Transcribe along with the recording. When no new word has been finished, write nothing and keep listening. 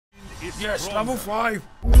Yes, level 5.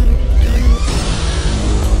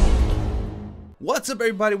 What's up,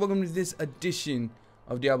 everybody? Welcome to this edition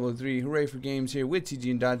of Diablo 3. Hooray for games here with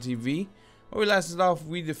TGN.TV. Where we last off,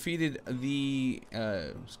 we defeated the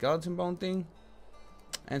skeleton bone thing.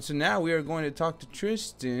 And so now we are going to talk to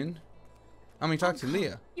Tristan. Talk to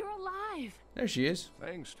Leah. You're alive. There she is.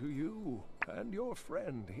 Thanks to you and your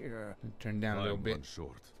friend here. Turn down a little bit. One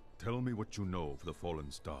short. Tell me what you know of the fallen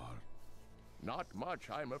star. Not much,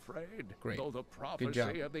 I'm afraid. Great. Though the prophecy Good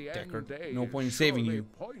job, of the Deckard. end days No point in saving surely you.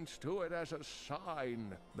 points to it as a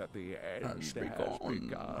sign that the end has begun.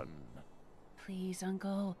 begun. Please,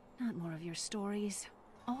 Uncle, not more of your stories.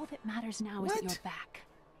 All that matters now is that you're back.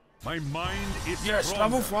 My mind is Yes, stronger.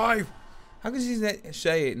 level 5. How could you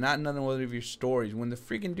say it? Not none of your stories when the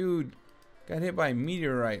freaking dude got hit by a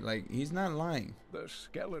meteorite. Like, he's not lying. The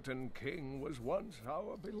Skeleton King was once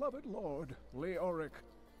our beloved lord, Leoric.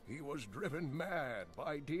 He was driven mad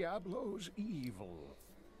by Diablo's evil.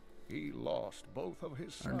 He lost both of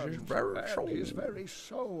his sons and his very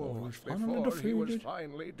soul before he was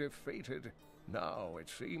finally defeated. Now it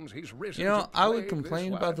seems he's risen. You know, I would plague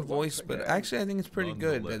complain this about the land voice, once but again. actually I think it's pretty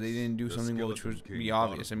good that they didn't do The something which would Skeleton be King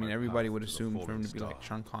obvious. I honored mean, my everybody path would to the assume for him to fallen be like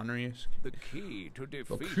star. Sean Connery-esque. The key to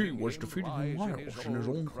defeating key was defeating him lies Miles in his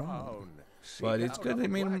own crown. crown. But Seek it's out good they our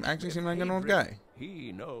made him actually seem like an old blacksmith guy.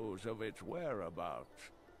 He knows of its whereabouts.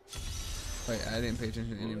 Wait, I didn't pay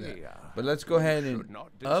attention to any of that. Leah, But let's go ahead you and should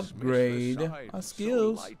not dismiss the upgrade signs our so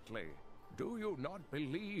skills. lightly. Do you not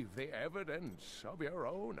believe the evidence of your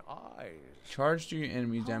own eyes? Charge to your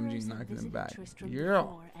enemies, damaging, Horrors had knocking them visited back. Tristram Yeah.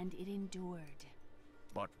 before, and it endured.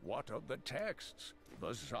 But what of the texts? The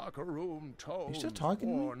Zakarum tome still talking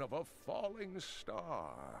to me? born of a falling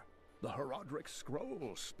star. The Herodric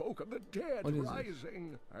scroll spoke of the dead What is it?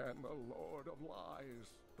 rising, and the Lord of Lies.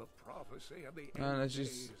 The prophecy of the end let's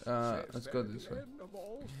just, days let's says go that this at the way. end of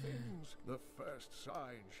all things, the first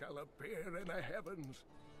sign shall appear in the heavens.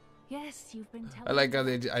 Yes, you've been telling I like how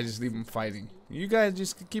me. I just leave them fighting. You guys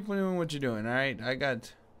just keep doing what you're doing, alright? I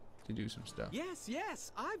got to do some stuff.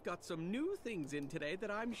 Yes, I've got some new things in today that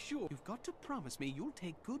I'm sure. You've got to promise me you'll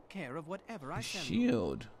take good care of whatever I send you.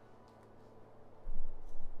 Shield.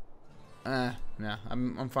 Nah,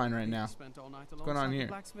 I'm fine right now. Spent all night What's going on alongside the here?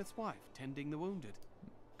 blacksmith's wife, tending the wounded.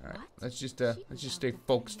 Alright, What? let's just stay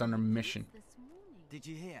focused on our mission. Did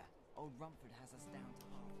you hear? Old Rumford has us down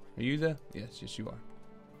to Are you there? Yes, you are.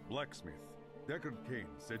 Blacksmith, Deckard Cain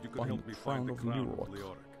said you could Find help the me find the crown of crown of Leoric.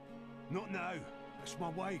 Leoric. Not now. It's my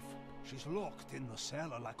wife. She's locked in the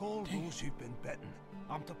cellar like all those who've been bitten.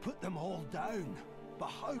 I'm to put them all down. But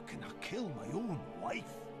how can I kill my own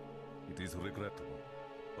wife? It is regrettable,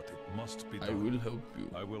 but it must be I done. will help you.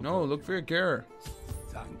 I will No, help look you. for your cure.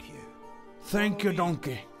 Thank you. Thank you,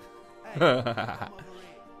 donkey.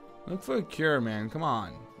 Look for a cure, man. Come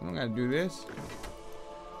on. We don't gotta do this.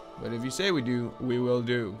 But if you say we do, we will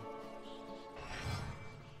do.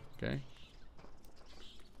 Okay.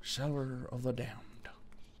 Cellar of the Damned.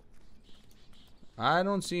 I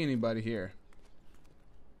don't see anybody here.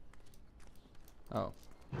 Oh.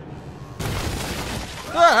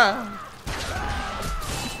 Ah!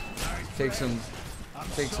 Take some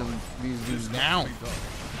these dudes down.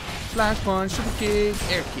 Flash punch, super kick,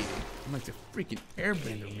 air kick. I'm like the freaking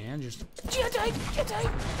airbender, man. Just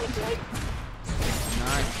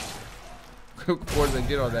nice. Of course, I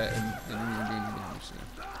did all that and didn't even do any damage. So.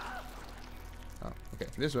 Oh, okay,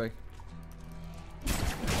 this way.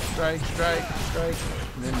 Strike,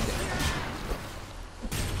 and then damage.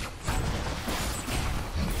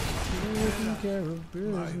 Taking care of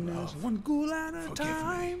business, one ghoul at a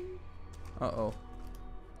time. Uh-oh.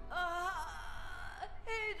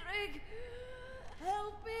 Hedrick,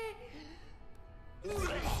 help me.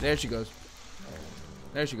 There she goes.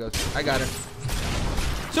 There she goes. I got her.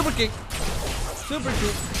 Super kick. Super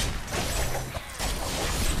kick.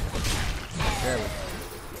 There we go.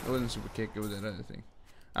 It wasn't super kick, it was that other thing.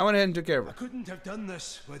 I went ahead and took care of I her. couldn't have done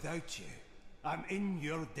this without you. I'm in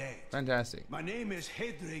your debt. Fantastic. My name is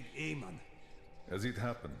Hedrig Aemon. As it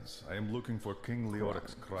happens, I am looking for King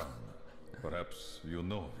Leoric's crown. Perhaps you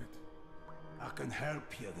know of it. I can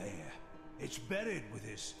help you there. It's buried with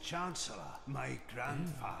his chancellor, my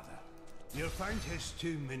grandfather. You'll find his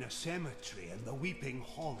tomb in a cemetery in the Weeping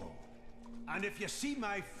Hollow. And if you see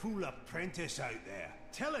my fool apprentice out there,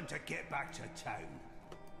 tell him to get back to town.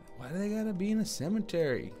 Why do they gotta be in a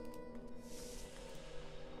cemetery?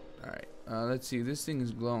 Alright, let's see. This thing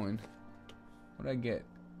is glowing. What'd I get?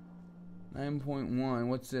 9.1.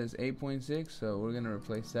 What's this? 8.6. So we're gonna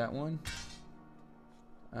replace that one.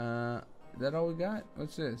 Is that all we got?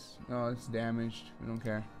 What's this? Oh, it's damaged. We don't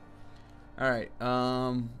care. Alright,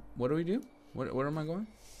 what do we do? Where am I going?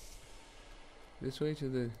 This way to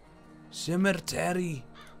the cemetery.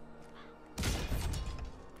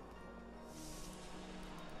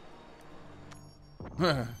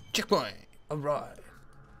 Checkpoint. Alright.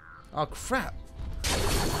 Oh crap.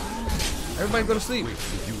 Everybody go to sleep.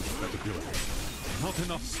 Not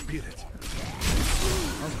enough spirit.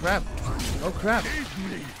 Oh crap. Oh crap.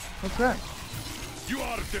 Oh crap. You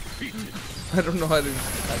are defeated. I don't know how to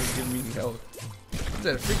give me health. Is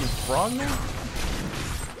that a freaking frog now?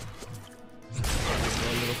 A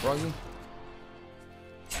little froggy.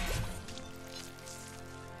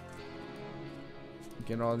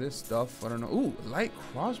 Get all this stuff. I don't know. Ooh, light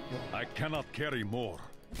crossbow. I cannot carry more.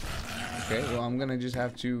 Okay, well I'm gonna just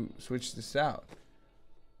have to switch this out.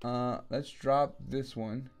 Let's drop this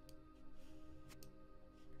one.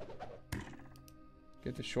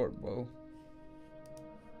 Get the short bow.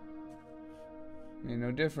 Made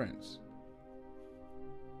no difference.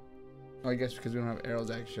 Oh, I guess because we don't have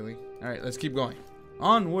arrows actually. Alright, let's keep going.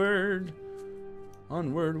 Onward!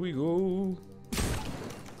 Onward we go.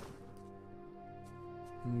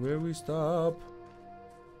 And where we stop,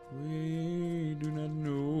 we do not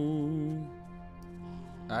know.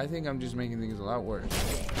 I think I'm just making things a lot worse.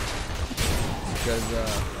 Because,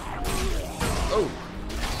 oh!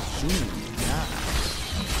 Shoot, yeah.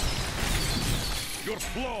 Your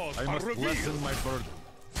flaws I must lessen my burden.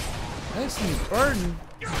 Lessen burden?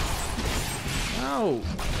 No!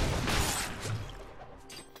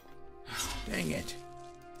 Dang it.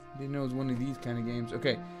 Didn't know it was one of these kind of games.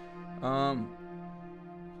 Okay.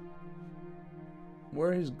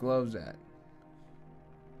 Where are his gloves at?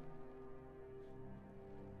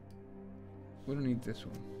 We don't need this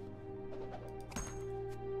one.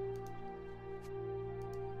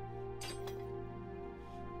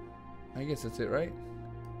 I guess that's it, right?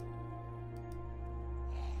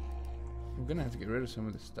 We're gonna have to get rid of some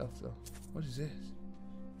of this stuff, though. What is this?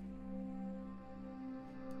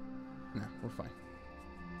 Nah, we're fine.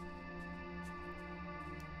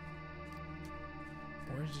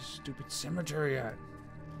 Where's this stupid cemetery at?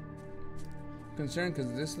 I'm concerned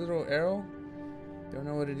because this little arrow, don't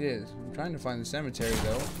know what it is. I'm trying to find the cemetery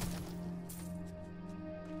though.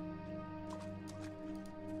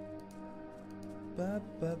 Ba,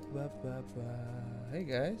 ba, ba, ba, ba. Hey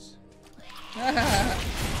guys. Oh,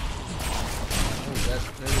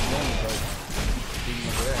 there's one right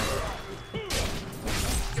over there.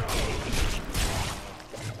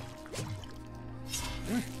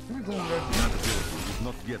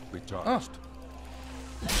 Not yet recharged. Oh.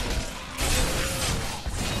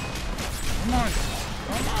 Come on!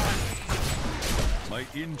 Come on! My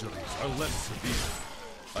injuries are less severe.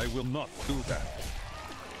 I will not do that.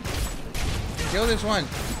 Kill this one!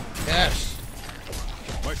 Yes!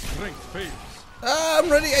 My strength fails. Ah, I'm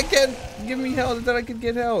ready! I can't give me health. I thought I could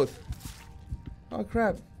get health. Oh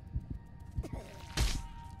crap.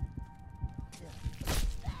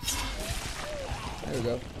 There we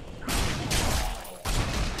go.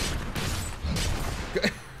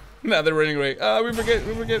 Now they're running away. Ah, we forget.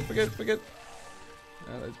 Let's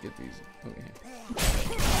get these over here.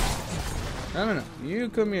 No. You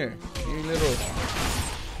come here. You little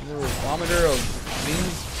vomiter of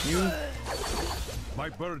beans. You. My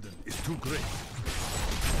burden is too great.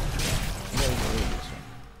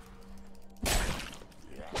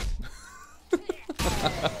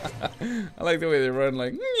 I like the way they run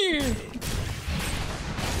like. He's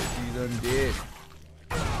undead.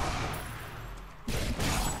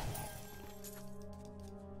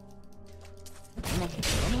 Come on,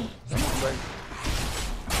 buddy.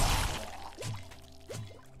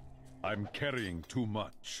 I'm carrying too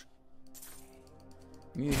much.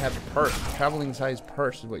 You need to have a purse. Traveling size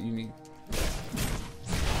purse is what you need.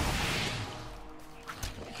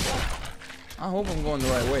 I hope I'm going the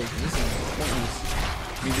right way, because this is pointless.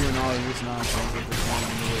 Me doing all of this nonsense at this point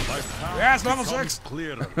in the way. Yes, level 6!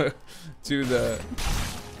 Clearer. To the...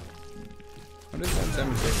 What is that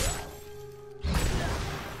cemetery?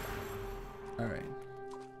 Alright.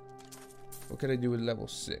 What could I do with level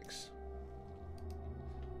 6?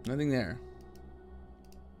 Nothing there.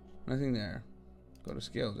 Nothing there. Go to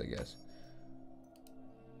skills, I guess.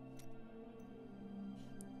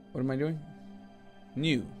 What am I doing?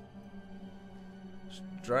 New.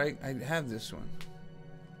 Strike. I have this one.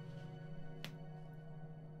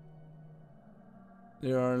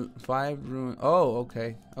 There are 5 ruins. Oh,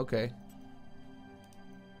 okay. Okay.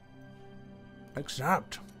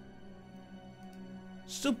 Accept.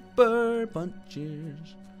 Super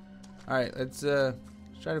punches. Alright, let's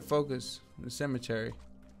try to focus on the cemetery.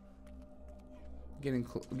 Getting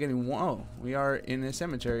whoa, we are in a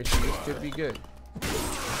cemetery, so this could be good.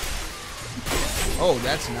 Oh,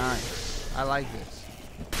 that's nice. I like this.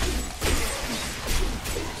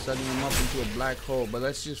 sucking him up into a black hole. But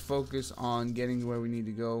let's just focus on getting to where we need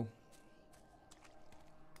to go.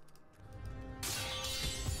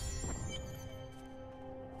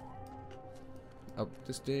 Up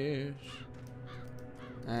the stairs.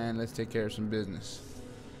 And let's take care of some business.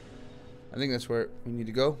 I think that's where we need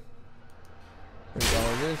to go. There's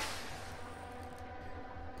all of this.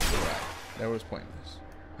 Alright, that was pointless.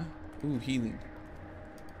 Ooh, healing.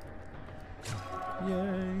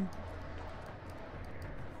 Yay.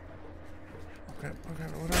 Oh crap, what are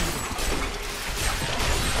you?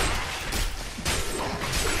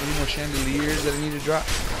 Any more chandeliers that I need to drop?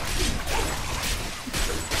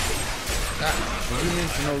 Ah, I zoom in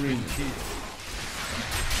for no reason.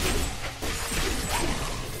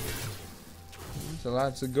 That's a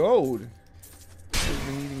lot of gold. You've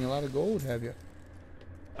been eating a lot of gold, have you?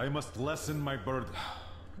 I must lessen my burden.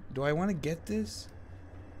 Do I want to get this?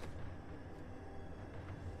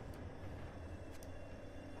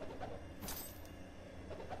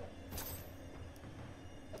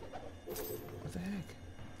 What the heck?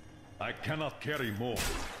 I cannot carry more.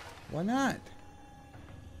 Why not?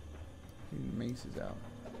 Mace is out.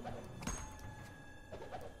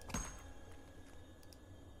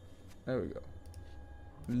 There we go.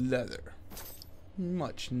 Leather.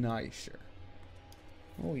 Much nicer.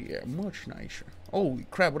 Oh yeah, much nicer. Holy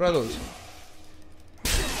crap, what are those?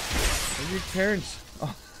 What are your parents?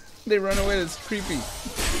 Oh, they run away, that's creepy.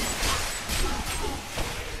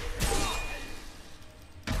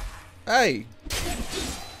 Hey!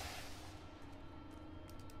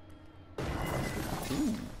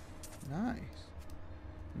 Ooh, nice.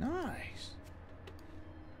 Nice.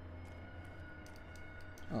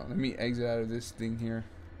 Oh, let me exit out of this thing here.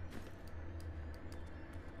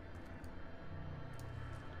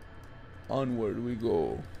 Onward we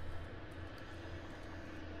go.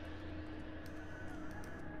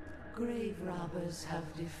 Grave robbers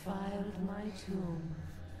have defiled my tomb.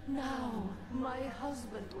 Now my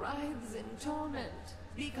husband writhes in torment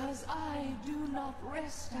because I do not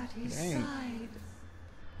rest at his side.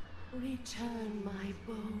 Return my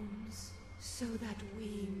bones so that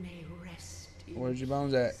we may rest in Where's your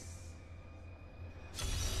bones at?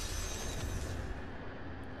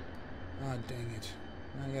 Ah, dang it.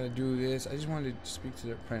 Now I gotta do this. I just wanted to speak to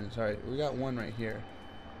the apprentice. Alright, we got one right here.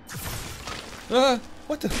 Ah!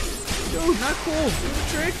 What the? Dude, not cool. Do the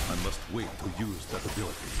trick. I must wait to use that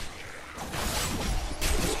ability.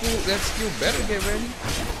 That skill better get ready.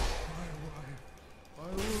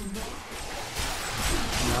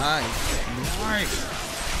 Nice. Nice.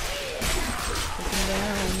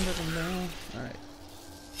 Look him down. Alright.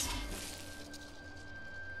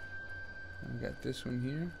 We got this one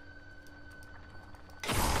here.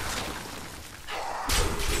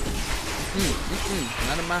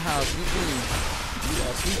 Not in my house. You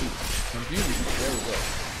are sleepy. Confused. There we go.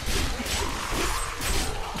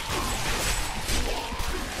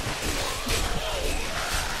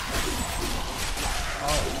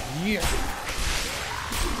 Oh yeah.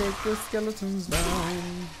 Take the skeletons down.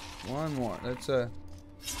 One more. Let's oh,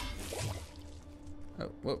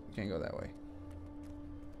 whoa, can't go that way.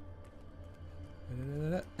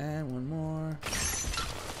 And one more.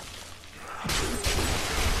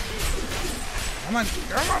 Come on,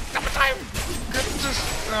 double time! Get this!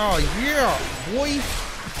 Oh yeah, boy!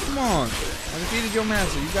 Come on! I defeated your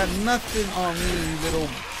master. You got nothing on me, you little,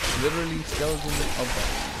 literally skeleton of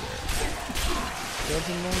bones.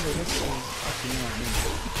 Skeleton bones? Or this is actually not me.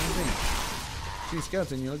 What do you think? See,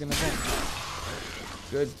 skeleton, you're looking at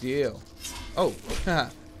bones. Good deal. Oh, haha.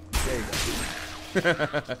 There you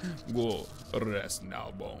go. Go rest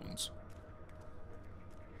now, bones.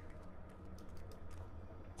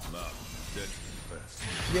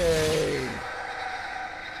 Yay!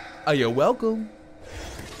 Oh, you're welcome.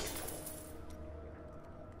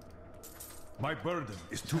 My burden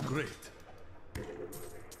is too great.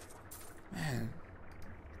 Man,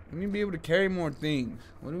 we need to be able to carry more things.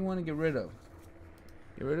 What do we want to get rid of?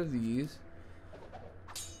 Get rid of these.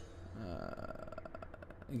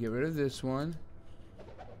 Get rid of this one.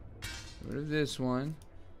 Get rid of this one.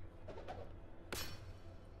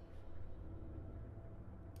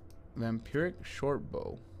 Vampiric short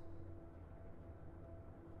bow.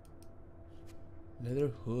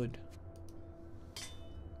 Leather hood.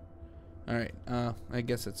 Alright, I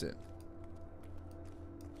guess that's it.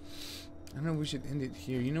 I don't know if we should end it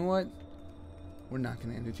here. You know what? We're not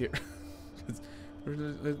gonna end it here.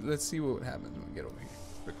 Let's see what happens when we get over here.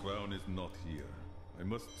 The crown is not here. I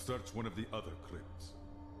must search one of the other crypts.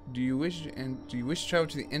 Do you wish to travel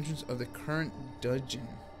to the entrance of the current dungeon?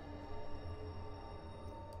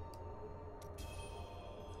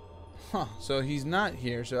 Huh, so he's not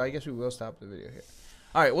here, so I guess we will stop the video here.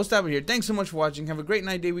 Alright, we'll stop it here. Thanks so much for watching. Have a great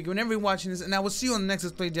night, day, week, whenever you're watching this. And I will see you on the next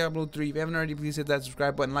Let's Play Diablo 3. If you haven't already, please hit that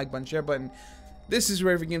subscribe button, like button, share button. This is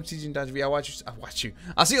Hooray for Games, TG and Dodge.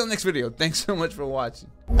 I'll see you on the next video. Thanks so much for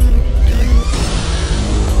watching.